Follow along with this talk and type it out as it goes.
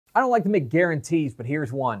I don't like to make guarantees, but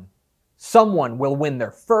here's one. Someone will win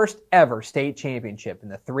their first ever state championship in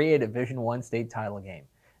the 3A Division I state title game.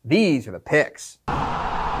 These are the picks.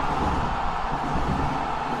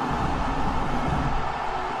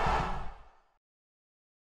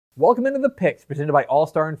 Welcome into the picks presented by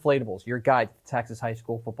All-Star Inflatables, your guide to the Texas High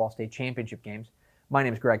School Football State Championship games. My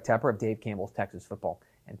name is Greg Tepper of Dave Campbell's Texas Football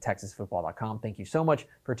and TexasFootball.com. Thank you so much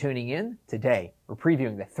for tuning in. Today, we're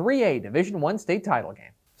previewing the 3A Division I state title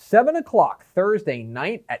game. 7 o'clock Thursday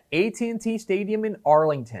night at AT&T Stadium in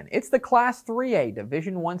Arlington. It's the Class 3A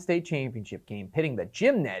Division I state championship game pitting the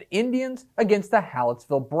Jim Ned Indians against the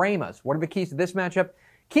Hallettsville Brahmas. What are the keys to this matchup?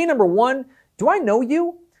 Key number one, do I know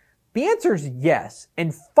you? The answer is yes,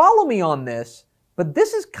 and follow me on this, but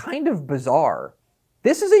this is kind of bizarre.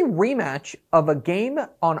 This is a rematch of a game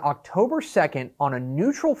on October 2nd on a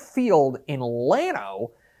neutral field in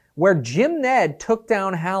Llano where Jim Ned took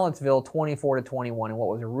down Hallettsville 24-21 in what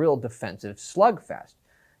was a real defensive slugfest.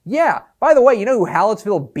 Yeah, by the way, you know who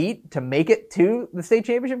Hallettsville beat to make it to the state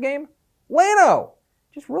championship game? Llano!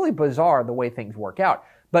 Just really bizarre the way things work out.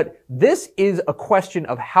 But this is a question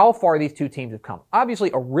of how far these two teams have come.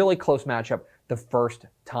 Obviously, a really close matchup the first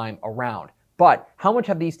time around. But how much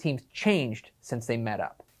have these teams changed since they met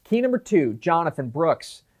up? Key number two, Jonathan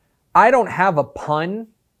Brooks. I don't have a pun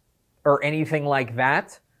or anything like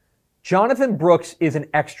that. Jonathan Brooks is an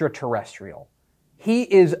extraterrestrial. He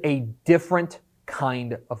is a different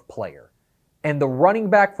kind of player. And the running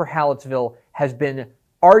back for Hallettsville has been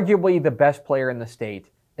arguably the best player in the state,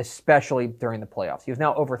 especially during the playoffs. He has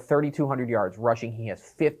now over 3,200 yards rushing. He has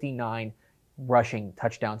 59 rushing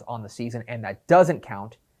touchdowns on the season, and that doesn't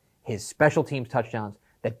count his special teams touchdowns.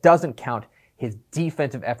 That doesn't count his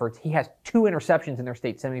defensive efforts. He has 2 interceptions in their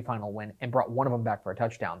state semifinal win and brought one of them back for a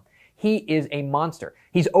touchdown. He is a monster.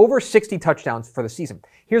 He's over 60 touchdowns for the season.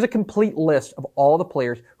 Here's a complete list of all the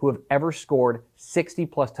players who have ever scored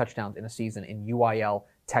 60-plus touchdowns in a season in UIL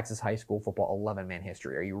Texas high school football 11-man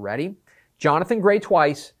history. Are you ready? Jonathan Gray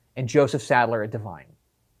twice and Joseph Sadler at Divine.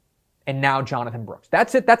 And now Jonathan Brooks.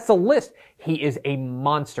 That's it. That's the list. He is a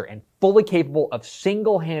monster and fully capable of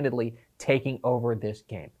single-handedly taking over this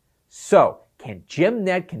game. So, can Jim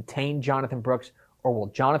Ned contain Jonathan Brooks, or will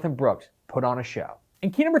Jonathan Brooks put on a show?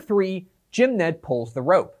 And key number three, Jim Ned pulls the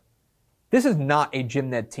rope. This is not a Jim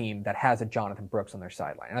Ned team that has a Jonathan Brooks on their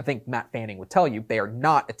sideline. And I think Matt Fanning would tell you they are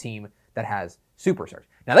not a team that has superstars.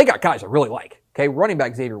 Now, they got guys I really like. Okay, running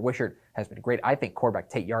back Xavier Wishart has been great. I think quarterback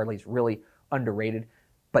Tate Yardley is really underrated.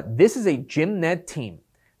 But this is a Jim Ned team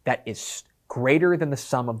that is greater than the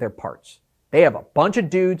sum of their parts. They have a bunch of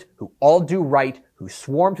dudes who all do right, who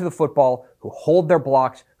swarm to the football, who hold their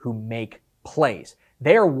blocks, who make plays.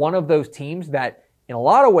 They are one of those teams that, in a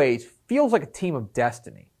lot of ways, feels like a team of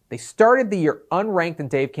destiny. They started the year unranked in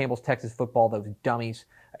Dave Campbell's Texas Football, those dummies,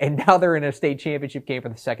 and now they're in a state championship game for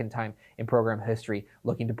the second time in program history,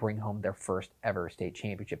 looking to bring home their first ever state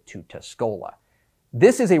championship to Tuscola.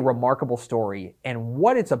 This is a remarkable story, and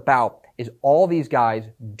what it's about is all these guys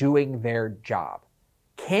doing their job.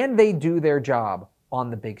 Can they do their job on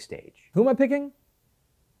the big stage? Who am I picking?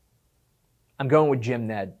 I'm going with Jim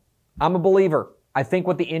Ned. I'm a believer. I think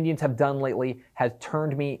what the Indians have done lately has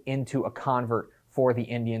turned me into a convert for the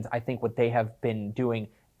Indians. I think what they have been doing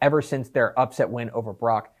ever since their upset win over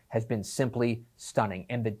Brock has been simply stunning.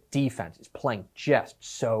 And the defense is playing just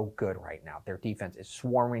so good right now. Their defense is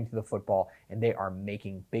swarming to the football, and they are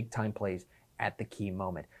making big-time plays at the key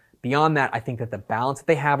moment. Beyond that, I think that the balance that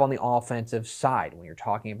they have on the offensive side, when you're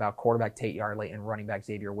talking about quarterback Tate Yardley and running back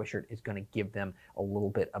Xavier Wishart, is going to give them a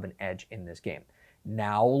little bit of an edge in this game.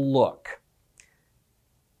 Now look,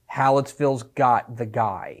 Hallettsville's got the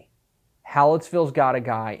guy. Hallettsville's got a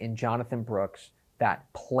guy in Jonathan Brooks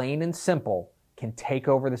that, plain and simple, can take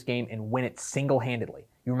over this game and win it single-handedly.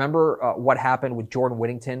 You remember what happened with Jordan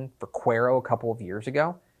Whittington for Cuero a couple of years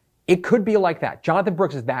ago? It could be like that. Jonathan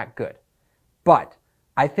Brooks is that good. But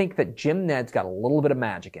I think that Jim Ned's got a little bit of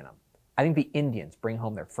magic in him. I think the Indians bring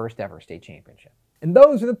home their first ever state championship. And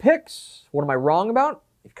those are the picks. What am I wrong about?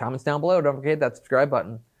 Leave comments down below. Don't forget that subscribe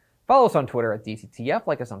button. Follow us on Twitter at DCTF.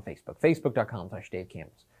 Like us on Facebook, facebook.com/Dave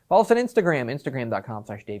Campbells. Follow us on Instagram,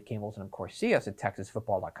 instagram.com/Dave Campbells. And of course, see us at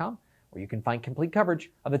TexasFootball.com, where you can find complete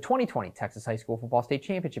coverage of the 2020 Texas High School Football State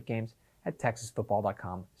Championship games at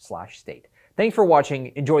TexasFootball.com/state. Thanks for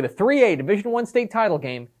watching. Enjoy the 3A Division I state title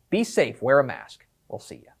game. Be safe. Wear a mask. We'll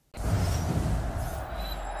see you.